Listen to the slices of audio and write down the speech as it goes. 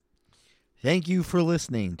Thank you for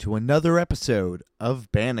listening to another episode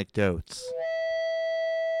of Banecdotes.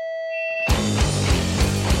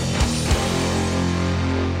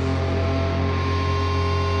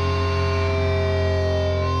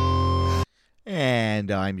 And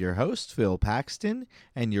I'm your host, Phil Paxton,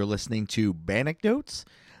 and you're listening to Banecdotes,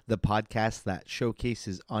 the podcast that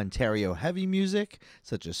showcases Ontario heavy music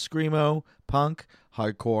such as screamo, punk,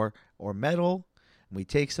 hardcore, or metal. And we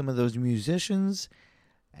take some of those musicians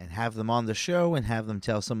and have them on the show and have them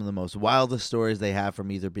tell some of the most wildest stories they have from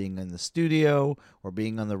either being in the studio or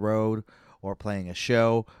being on the road or playing a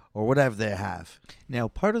show or whatever they have. Now,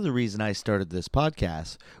 part of the reason I started this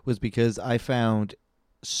podcast was because I found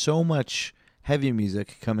so much heavy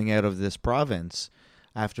music coming out of this province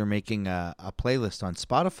after making a playlist on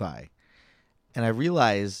Spotify. And I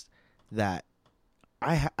realized that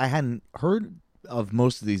I hadn't heard of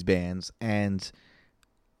most of these bands, and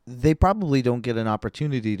they probably don't get an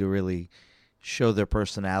opportunity to really show their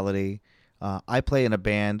personality. I play in a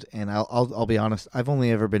band, and I'll be honest, I've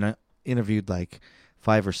only ever been interviewed like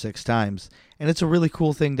 5 or 6 times, and it's a really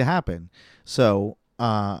cool thing to happen. So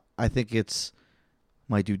I think it's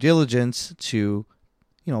my due diligence to,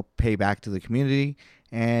 pay back to the community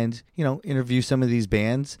and, interview some of these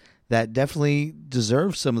bands that definitely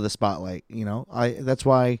deserve some of the spotlight. That's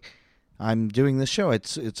why I'm doing this show.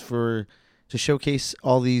 It's to showcase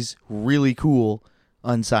all these really cool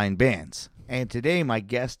unsigned bands. And today my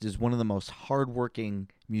guest is one of the most hardworking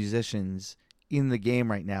musicians in the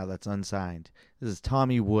game right now that's unsigned. This is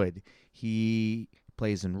Tommy Wood. He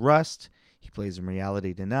plays in Rust. He plays in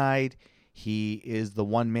Reality Denied. He is the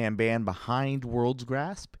one-man band behind World's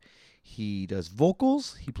Grasp. He does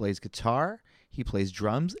vocals. He plays guitar. He plays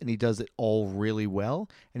drums, and he does it all really well.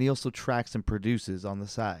 And he also tracks and produces on the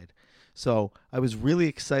side. So I was really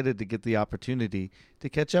excited to get the opportunity to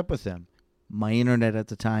catch up with him. My internet at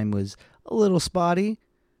the time was a little spotty.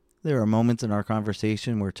 There are moments in our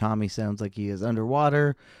conversation where Tommy sounds like he is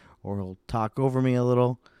underwater or he'll talk over me a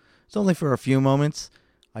little. It's only for a few moments.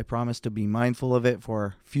 I promise to be mindful of it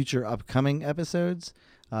for future upcoming episodes.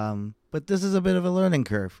 But this is a bit of a learning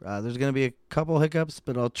curve. There's going to be a couple hiccups,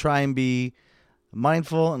 but I'll try and be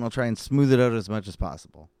mindful and I'll try and smooth it out as much as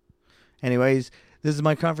possible. Anyways, this is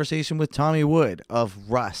my conversation with Tommy Wood of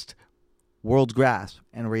Rust, World's Grasp,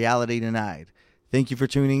 and Reality Denied. Thank you for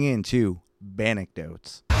tuning in to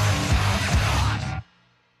Banecdotes.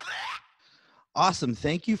 Awesome.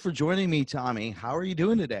 Thank you for joining me, Tommy. How are you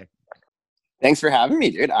doing today? Thanks for having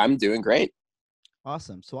me, dude. I'm doing great.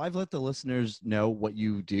 Awesome. So I've let the listeners know what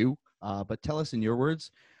you do, but tell us in your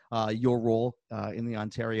words, your role in the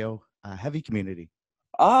Ontario heavy community.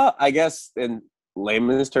 I guess in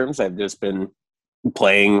layman's terms, I've just been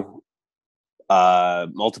playing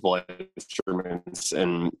multiple instruments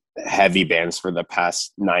in heavy bands for the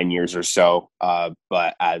past 9 years or so.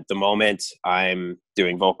 But at the moment, I'm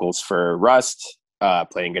doing vocals for Rust,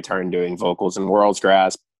 playing guitar and doing vocals in World's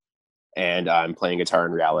Grasp, and I'm playing guitar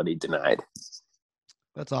in Reality Denied.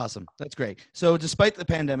 That's awesome. That's great. So despite the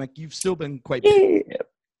pandemic, you've still been quite busy. Yeah.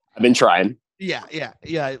 I've been trying. Yeah.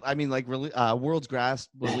 I mean, World's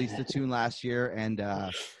Grasp released a tune last year, and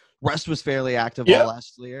Rust was fairly active all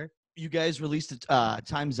last year. You guys released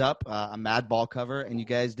Time's Up, a Madball cover, and you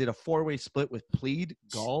guys did a 4-way split with Plead,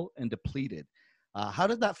 Gall, and Depleted. How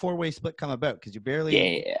did that 4-way split come about? Because you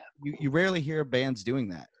rarely hear bands doing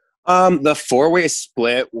that. The 4-way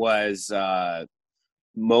split was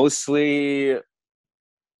mostly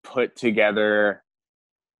put together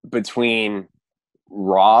between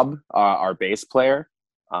Rob, our bass player,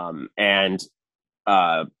 and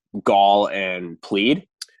Gall and Plead.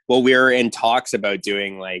 Well, we were in talks about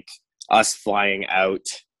doing like us flying out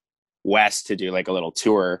west to do like a little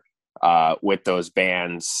tour with those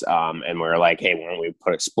bands. And we were like, hey, why don't we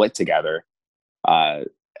put a split together? And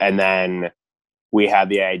then we had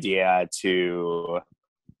the idea to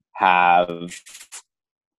have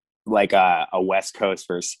like a West Coast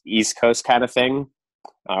versus East Coast kind of thing,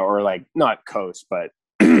 or like not coast, but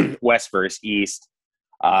West versus East.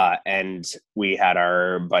 And we had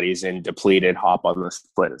our buddies in Depleted hop on the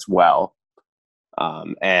split as well.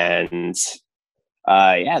 That's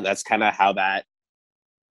kind of how that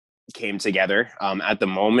came together. At the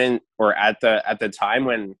moment, or at the time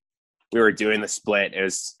when we were doing the split, it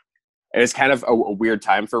was kind of a weird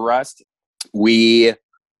time for Rust. We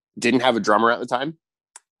didn't have a drummer at the time,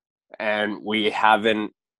 and we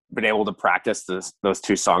haven't been able to practice those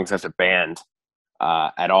 2 songs as a band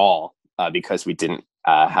at all because we didn't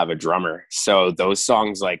have a drummer. So those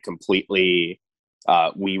songs like completely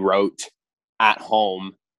we wrote at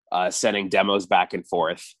home, sending demos back and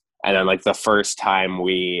forth. And then like the first time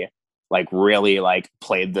we like really like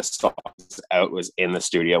played the songs out was in the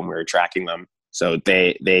studio and we were tracking them. So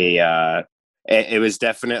it was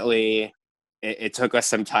definitely, it took us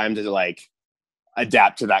some time to like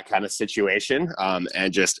adapt to that kind of situation,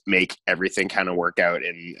 and just make everything kind of work out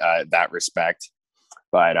in that respect.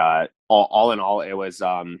 But all in all, it was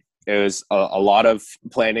a lot of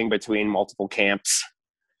planning between multiple camps,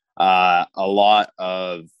 a lot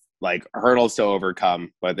of like hurdles to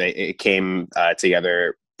overcome, but it came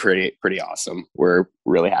together pretty awesome. We're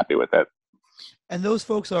really happy with it. And those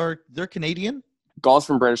folks they're Canadian? Gall's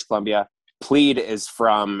from British Columbia. Plead is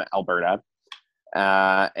from Alberta.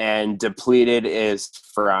 And Depleted is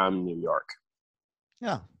from New York.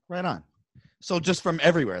 Yeah, right on. So just from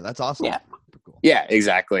everywhere. That's awesome. Yeah. Cool. Yeah,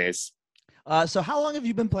 exactly. So how long have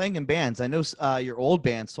you been playing in bands? I know your old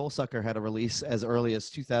band, Soulsucker, had a release as early as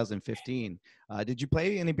 2015. Did you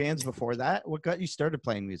play any bands before that? What got you started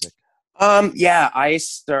playing music? Yeah, I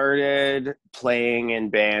started playing in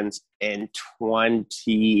bands in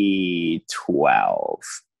 2012,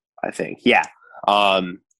 I think. Yeah.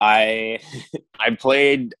 I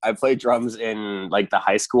played drums in like the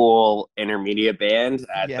high school intermediate band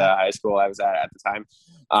at the high school I was at the time.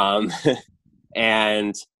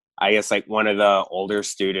 And I guess like one of the older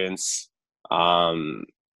students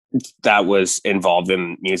that was involved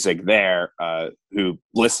in music there, who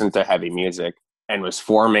listened to heavy music and was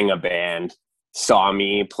forming a band, saw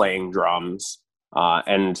me playing drums.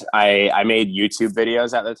 And I made YouTube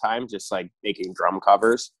videos at the time, just like making drum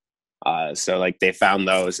covers. So like they found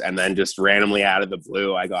those, and then just randomly out of the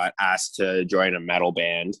blue, I got asked to join a metal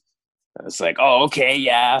band. I was like, oh, okay,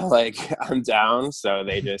 yeah, like I'm down. So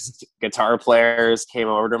they just, guitar players came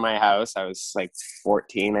over to my house. I was like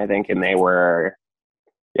 14, I think, and they were,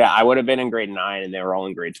 yeah, I would have been in grade 9 and they were all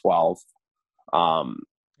in grade 12. Oh,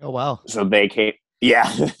 wow. So they came,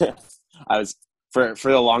 yeah. I was, for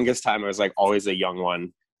the longest time, I was like always a young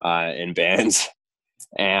one in bands.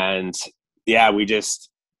 And yeah,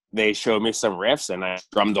 they showed me some riffs and I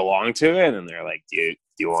drummed along to it, and they're like, do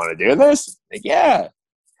you want to do this? Like, yeah,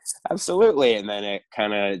 absolutely. And then it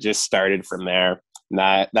kind of just started from there.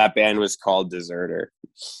 And that band was called Deserter.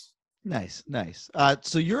 Nice.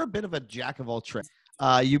 So you're a bit of a jack of all trades.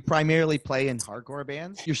 You primarily play in hardcore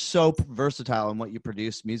bands. You're so versatile in what you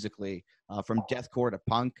produce musically, from deathcore to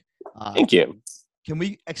punk. Thank you. Can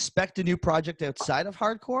we expect a new project outside of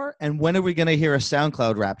hardcore? And when are we going to hear a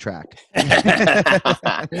SoundCloud rap track?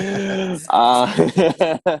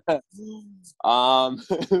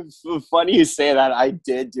 Funny you say that. I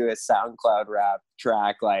did do a SoundCloud rap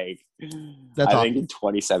track, like think in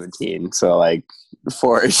 2017. So like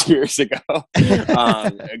 4 years ago.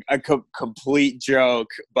 A complete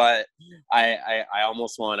joke, but I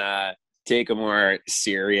almost want to take a more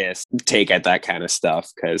serious take at that kind of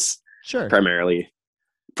stuff, because sure, primarily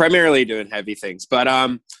doing heavy things. But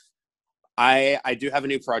I do have a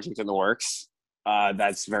new project in the works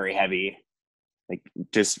that's very heavy, like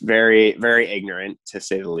just very, very ignorant, to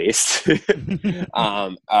say the least. With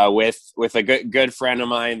a good friend of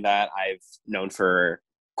mine that I've known for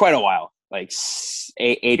quite a while, like 7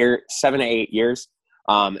 to 8 years.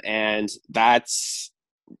 And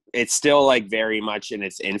it's still like very much in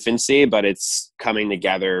its infancy, but it's coming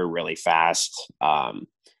together really fast.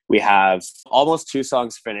 We have almost 2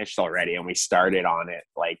 songs finished already, and we started on it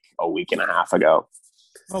like a week and a half ago.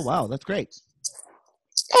 Oh, wow. That's great.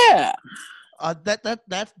 Yeah.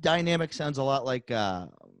 That dynamic sounds a lot like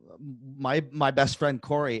my best friend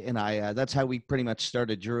Corey and I. That's how we pretty much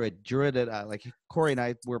started Druid. Like Corey and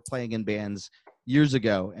I were playing in bands years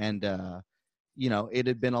ago, and it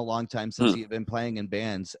had been a long time since he had been playing in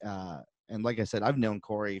bands. And like I said, I've known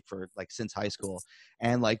Corey for like since high school,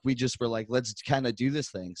 and like we just were like, let's kind of do this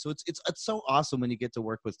thing. So it's so awesome when you get to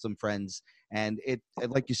work with some friends, and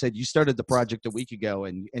like you said, you started the project a week ago,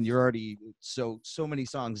 and you're already so many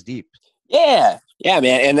songs deep. Yeah,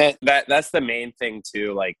 man, and that's the main thing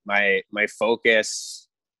too. Like my focus,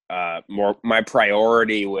 my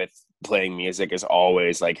priority with playing music is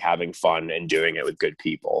always like having fun and doing it with good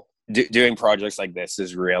people. Doing projects like this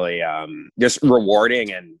is really just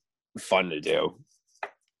rewarding and fun to do.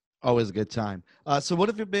 Always a good time. So what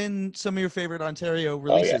have been some of your favorite Ontario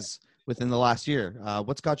releases within the last year?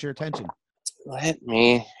 What's got your attention? Let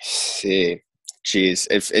me see. Jeez,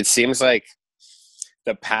 it seems like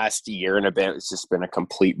the past year and a bit has just been a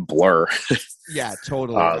complete blur. Yeah,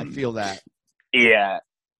 totally. I feel that. Yeah,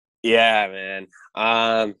 man.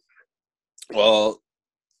 Well,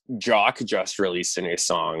 Jock just released a new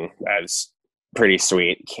song that's pretty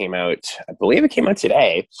sweet. I believe it came out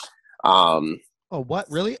today. Oh, what?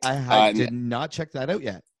 Really? I did not check that out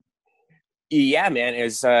yet. Yeah, man.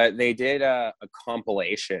 They did a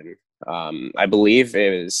compilation I believe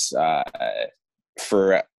it was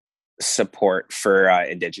for support for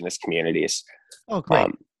Indigenous communities. Oh, great.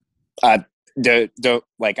 Uh, don't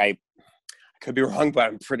like I could be wrong, but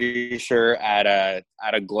I'm pretty sure at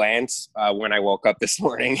a glance when I woke up this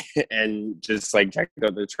morning and just like checked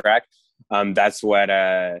out the track, that's what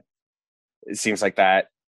it seems like that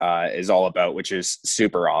is all about, which is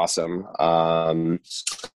super awesome.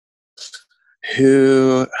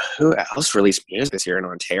 Who else released music this year in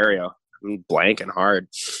Ontario? I'm blanking hard.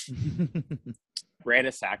 Brand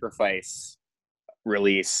of Sacrifice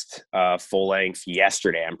released full length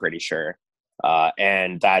yesterday, I'm pretty sure.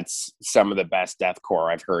 And that's some of the best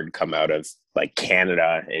deathcore I've heard come out of like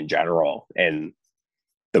Canada in general in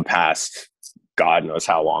the past God knows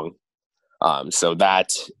how long. So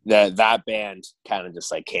that band kind of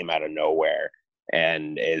just like came out of nowhere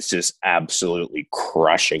and is just absolutely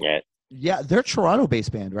crushing it. Yeah, they're a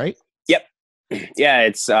Toronto-based band, right? Yep. Yeah,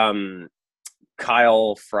 it's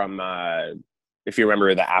Kyle from if you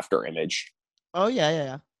remember the After Image. Oh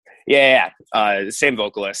yeah. Same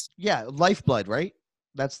vocalist. Yeah, Lifeblood, right?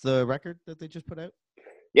 That's the record that they just put out.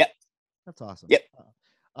 Yep. That's awesome. Yep.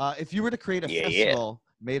 If you were to create a festival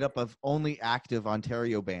made up of only active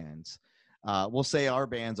Ontario bands, we'll say our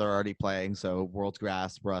bands are already playing, so World's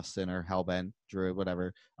Grasp, Rust, Sinner, Hellbent, Druid,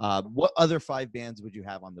 whatever. What other 5 bands would you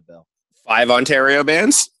have on the bill? 5 Ontario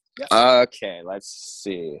bands? Yep. Okay, let's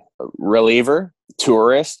see. Reliever,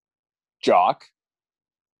 Tourist, Jock.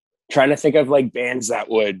 Trying to think of like bands that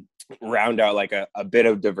would round out like a bit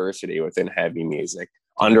of diversity within heavy music.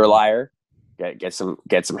 Underlier, get some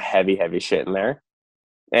heavy shit in there.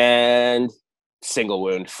 And Single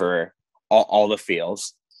Wound for all the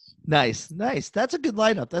feels. Nice. That's a good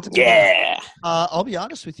lineup. That's a good lineup. I'll be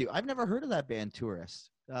honest with you. I've never heard of that band,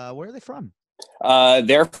 Tourist. Where are they from?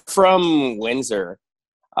 They're from Windsor,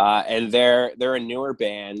 and they're a newer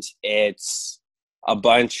band. It's a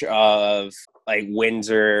bunch of like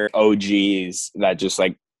Windsor OGs that just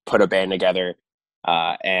like put a band together,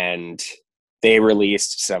 and they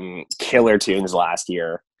released some killer tunes last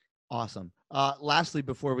year. Awesome. Lastly,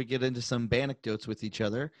 before we get into some anecdotes with each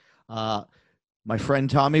other, my friend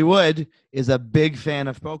Tommy Wood is a big fan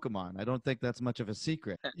of Pokemon. I don't think that's much of a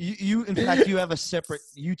secret. You in fact, you have a separate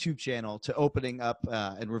YouTube channel to opening up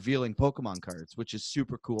and revealing Pokemon cards, which is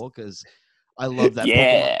super cool because I love that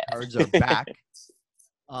Pokemon cards are back.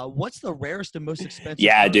 What's the rarest and most expensive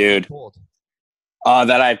card dude. you pulled?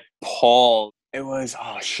 That I pulled, it was,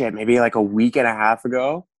 maybe like a week and a half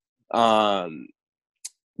ago.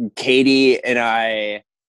 Katie and I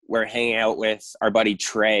were hanging out with our buddy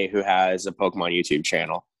Trey, who has a Pokemon YouTube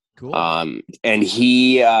channel. Cool. And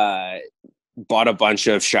he bought a bunch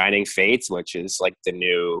of Shining Fates, which is like the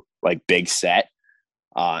new like big set.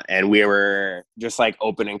 And we were just like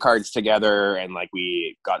opening cards together, and like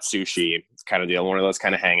we got sushi, kind of deal, one of those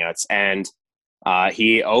kind of hangouts. And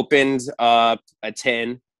he opened up a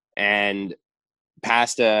tin and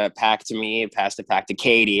passed a pack to me, passed a pack to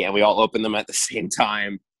Katie, and we all opened them at the same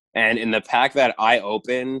time. And in the pack that I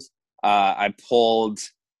opened, I pulled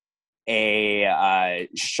a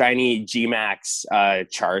shiny G-Max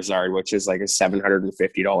Charizard, which is like a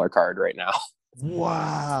 $750 card right now.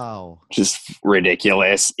 Wow. Just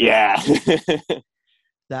ridiculous. Yeah.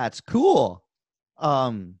 That's cool.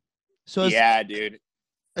 Dude.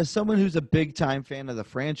 As someone who's a big time fan of the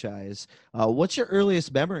franchise, what's your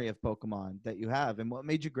earliest memory of Pokemon that you have, and what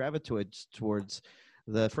made you gravitate towards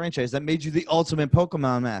the franchise that made you the ultimate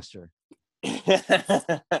Pokemon master? Man,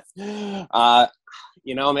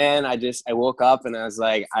 I woke up and I was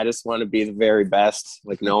like, I just want to be the very best,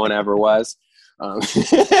 like no one ever was. My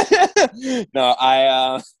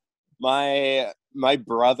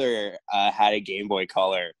brother had a Game Boy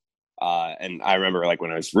Color, and I remember like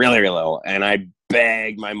when I was really, really little, and I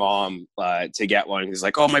begged my mom to get one. He's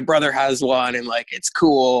like, "Oh, my brother has one, and like it's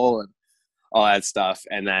cool," and all that stuff.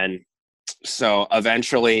 And then, so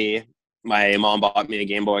eventually, my mom bought me a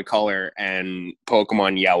Game Boy Color and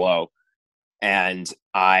Pokemon Yellow, and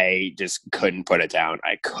I just couldn't put it down.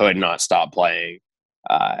 I could not stop playing.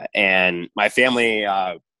 And my family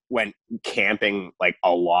went camping like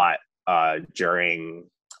a lot during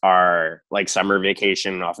our like summer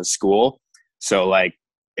vacation off of school. So like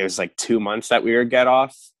it was like 2 months that we would get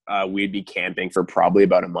off. We'd be camping for probably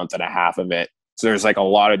about a month and a half of it. So there's like a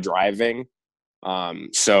lot of driving.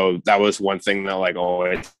 So that was one thing that like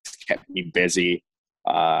always kept me busy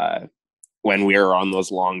when we were on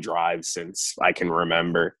those long drives since I can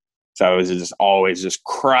remember. So I was just always just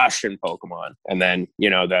crushing Pokemon. And then,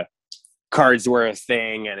 the cards were a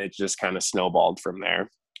thing, and it just kind of snowballed from there.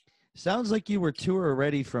 Sounds like you were tour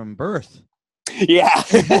ready from birth. Yeah.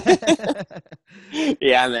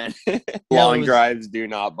 Yeah, man. Yellow Long is drives do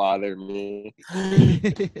not bother me.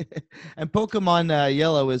 and Pokemon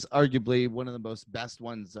Yellow is arguably one of the most best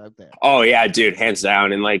ones out there. Oh yeah, dude, hands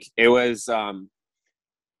down. And like it was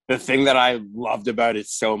the thing that I loved about it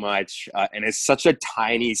so much, and it's such a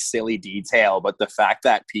tiny, silly detail, but the fact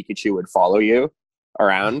that Pikachu would follow you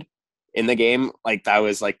around in the game, like that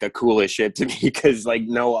was like the coolest shit to me because like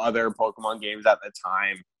no other Pokemon games at the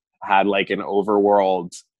time had like an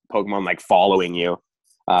overworld Pokemon like following you,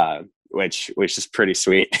 which is pretty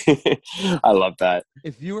sweet. I love that.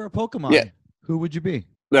 If you were a Pokemon, Yeah. who would you be?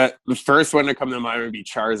 The first one to come to mind would be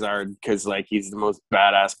Charizard because like he's the most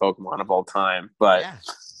badass Pokemon of all time. But Yeah.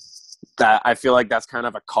 that I feel like that's kind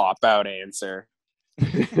of a cop out answer.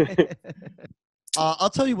 I'll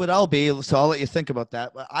tell you what I'll be, so I'll let you think about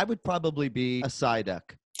that. But I would probably be a Psyduck.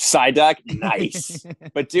 Psyduck, nice.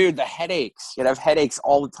 But dude, the headaches. You'd have headaches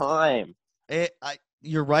all the time.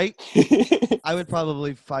 You're right. I would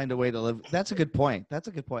probably find a way to live. That's a good point. I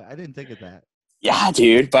didn't think of that. Yeah,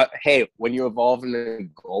 dude. But hey, when you evolve into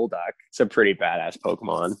Golduck, it's a pretty badass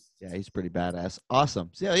Pokemon. Yeah, he's pretty badass. Awesome.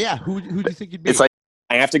 So yeah, who do you think you'd be? It's like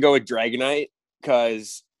I have to go with Dragonite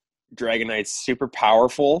because Dragonite's super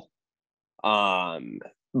powerful.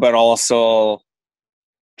 But also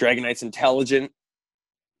Dragonite's intelligent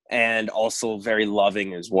and also very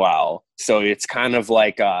loving as well. So it's kind of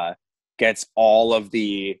like gets all of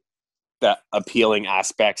the appealing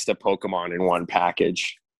aspects to Pokemon in one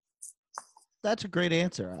package. That's a great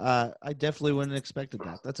answer. I definitely wouldn't have expected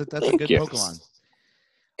that. That's a Thank good you. Pokemon.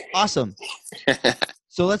 Awesome.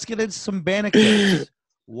 So let's get into some anecdotes.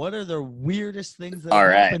 What are the weirdest things that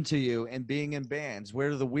have happened to you in being in bands?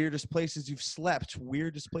 Where are the weirdest places you've slept?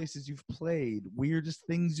 Weirdest places you've played? Weirdest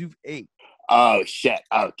things you've ate? Oh, shit.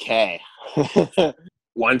 Okay.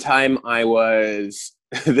 One time I was,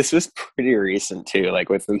 this was pretty recent too, like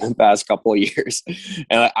within the past couple of years.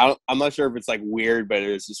 And I'm not sure if it's like weird, but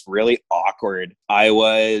it was just really awkward. I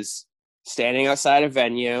was standing outside a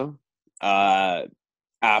venue after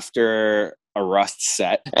a Rust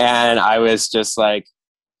set. And I was just like,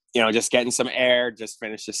 just getting some air, just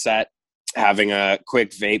finished the set, having a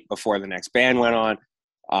quick vape before the next band went on.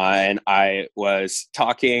 And I was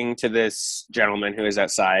talking to this gentleman who was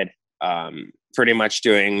outside, pretty much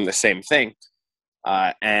doing the same thing.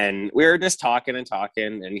 And we were just talking,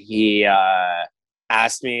 and he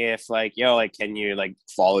asked me if like, can you like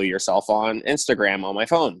follow yourself on Instagram on my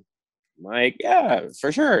phone? I'm like, yeah,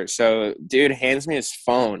 for sure. So dude hands me his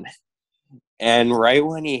phone. And right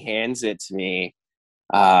when he hands it to me,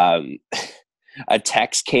 a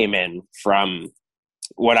text came in from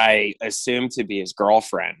what I assumed to be his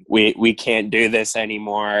girlfriend. We can't do this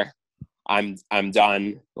anymore. I'm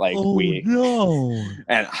done. Like no.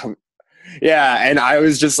 And and I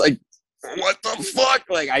was just like, what the fuck?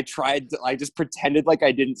 Like I just pretended like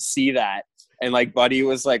I didn't see that. And like Buddy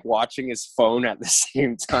was like watching his phone at the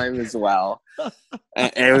same time as well.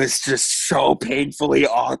 And it was just so painfully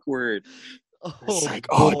awkward. It's like,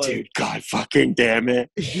 oh, dude, God fucking damn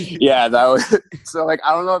it. Yeah, that was so like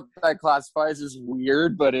I don't know if that classifies as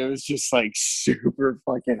weird, but it was just like super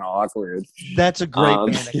fucking awkward. That's a great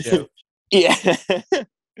anecdote. Yeah.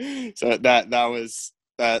 So that was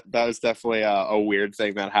definitely a weird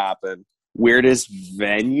thing that happened. Weirdest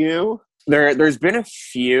venue? There's been a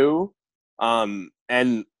few. And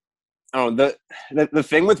the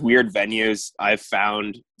thing with weird venues I've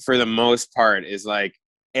found for the most part is like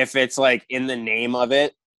if it's like in the name of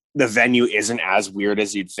it, the venue isn't as weird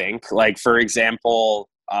as you'd think. Like for example,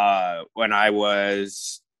 when I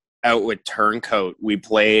was out with Turncoat, we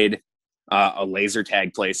played a laser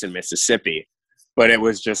tag place in Mississippi, but it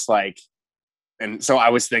was just like, and so I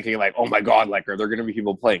was thinking like, oh my God, like, are there going to be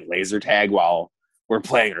people playing laser tag while we're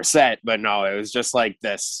playing our set? But no, it was just like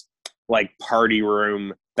this like party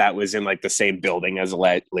room that was in like the same building as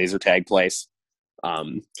a laser tag place.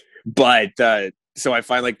 So I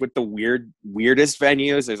find like with the weirdest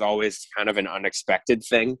venues, there's always kind of an unexpected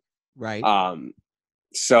thing. Right.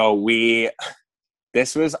 So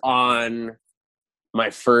this was on my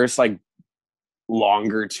first like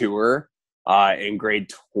longer tour in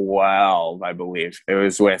grade 12, I believe. It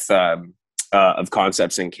was with of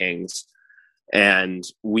Concepts and Kings. And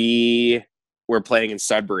we were playing in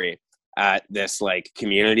Sudbury at this like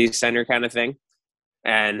community center kind of thing.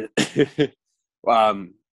 And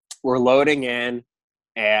we're loading in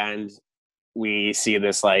and we see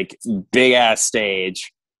this like big ass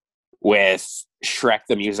stage with Shrek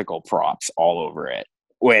the Musical props all over it,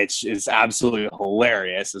 which is absolutely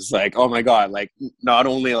hilarious. It's like, oh my God, like not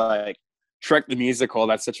only like Shrek the Musical,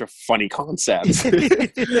 that's such a funny concept.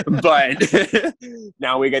 But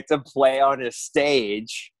now we get to play on a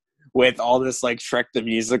stage with all this like Shrek the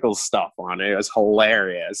Musical stuff on it. It was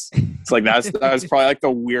hilarious. It's like that was probably like the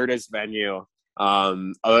weirdest venue.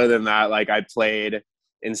 Other than that, like I played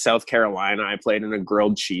in South Carolina. I played in a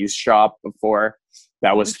grilled cheese shop before.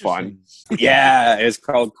 That was fun. Yeah, it was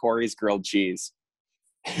called Corey's Grilled Cheese.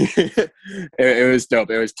 It was dope.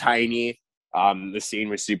 It was tiny. The scene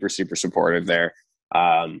was super, super supportive there.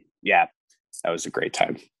 Yeah, that was a great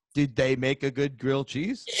time. Did they make a good grilled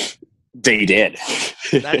cheese? They did.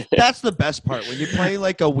 That's the best part. When you play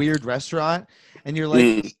like a weird restaurant and you're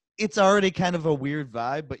like, it's already kind of a weird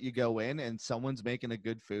vibe, but you go in and someone's making a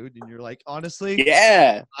good food and you're like, honestly,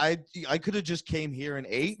 yeah, I could have just came here and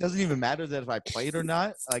ate. Doesn't even matter that if I played or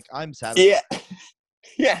not. Like, I'm satisfied.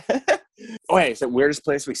 Yeah. Okay, so weirdest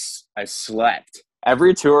place I slept.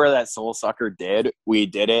 Every tour that Soul Sucker did, we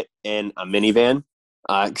did it in a minivan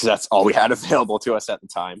because that's all we had available to us at the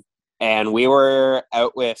time. And we were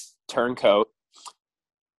out with Turncoat,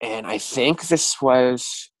 and I think this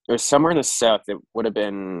was somewhere in the south. It would have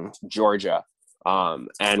been Georgia.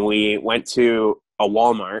 And we went to a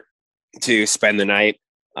Walmart to spend the night,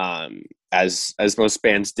 as most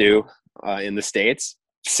bands do in the States.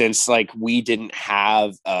 Since like we didn't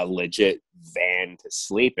have a legit van to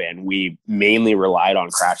sleep in, we mainly relied on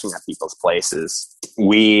crashing at people's places.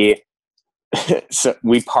 We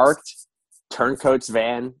parked Turncoat's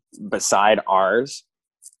van beside ours,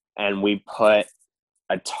 and we put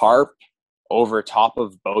a tarp over top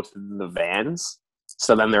of both of the vans.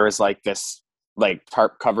 So then there was like this like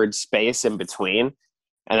tarp covered space in between,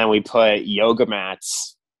 and then we put yoga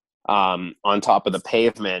mats on top of the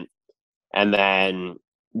pavement, and then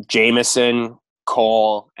Jameson,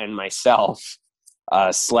 Cole, and myself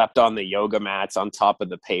slept on the yoga mats on top of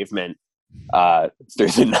the pavement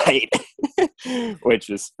through the night, which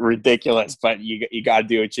is ridiculous, but you got to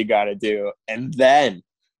do what you got to do. And then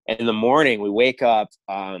in the morning we wake up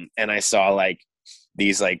and I saw like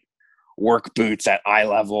these like work boots at eye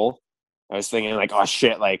level. I was thinking like, oh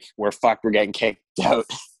shit, like we're fucked, we're getting kicked out.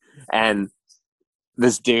 And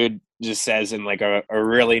this dude just says in like a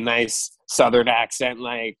really nice Southern accent,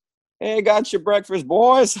 like, "Hey, got your breakfast,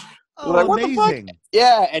 boys." Oh, like, what amazing. the fuck?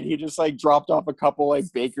 Yeah, and he just like dropped off a couple like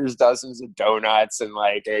baker's dozens of donuts and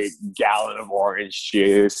like a gallon of orange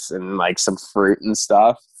juice and like some fruit and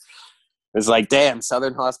stuff. It was like, damn,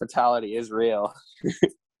 Southern hospitality is real.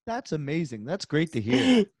 That's amazing. That's great to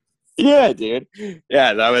hear. Yeah, dude.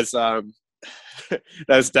 Yeah, that was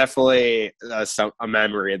that's definitely a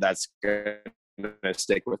memory that's gonna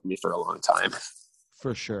stick with me for a long time.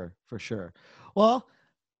 For sure. Well,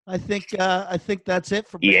 I think that's it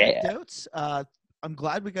for anecdotes. I'm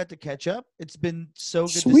glad we got to catch up. It's been so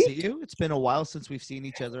good to see you. It's been a while since we've seen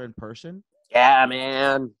each other in person. Yeah,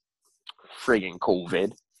 man. Friggin'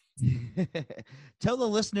 COVID. Tell the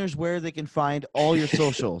listeners where they can find all your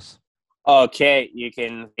socials. Okay, you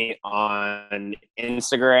can be on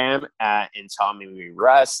Instagram at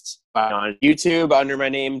InTommyRust, on YouTube under my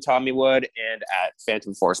name, Tommy Wood, and at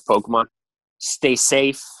Phantom Force Pokemon. Stay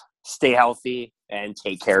safe, stay healthy, and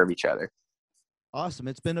take care of each other. Awesome.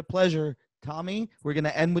 It's been a pleasure. Tommy, we're going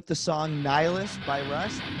to end with the song Nihilist by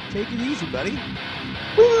Rust. Take it easy, buddy.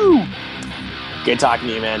 Woo! Good talking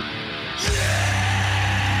to you, man.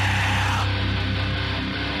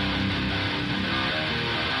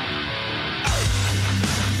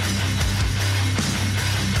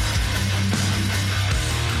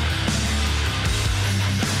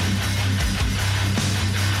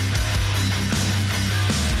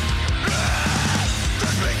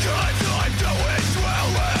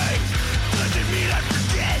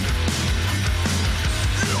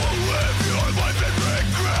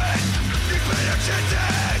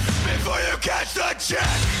 Catch the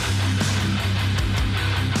check.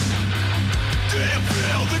 Do you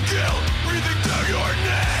feel the guilt breathing down your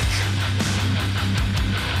neck?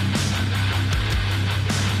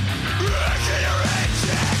 Get your head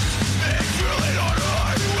checked. It's really not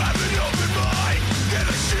hard to have an open mind. Get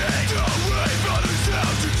the shit away from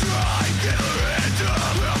themselves to try. Get their hands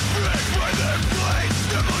up, we'll fix by their blades.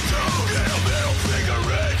 Never do. Get a middle finger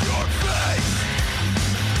in your face.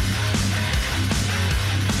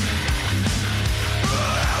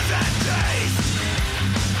 How's that taste?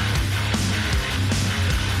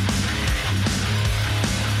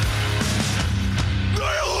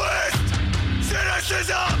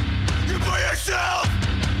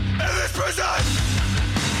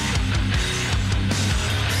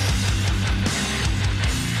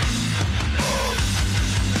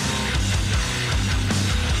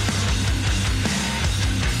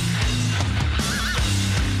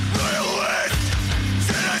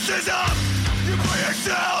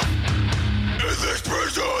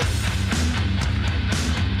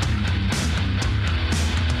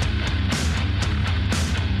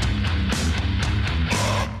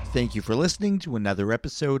 Thank you for listening to another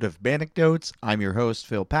episode of Bannocknotes. I'm your host,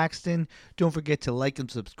 Phil Paxton. Don't forget to like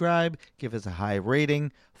and subscribe, give us a high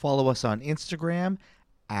rating, follow us on Instagram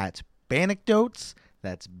at Bannocknotes.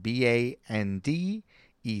 That's BANDECDOTES.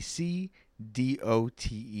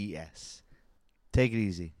 Take it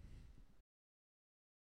easy.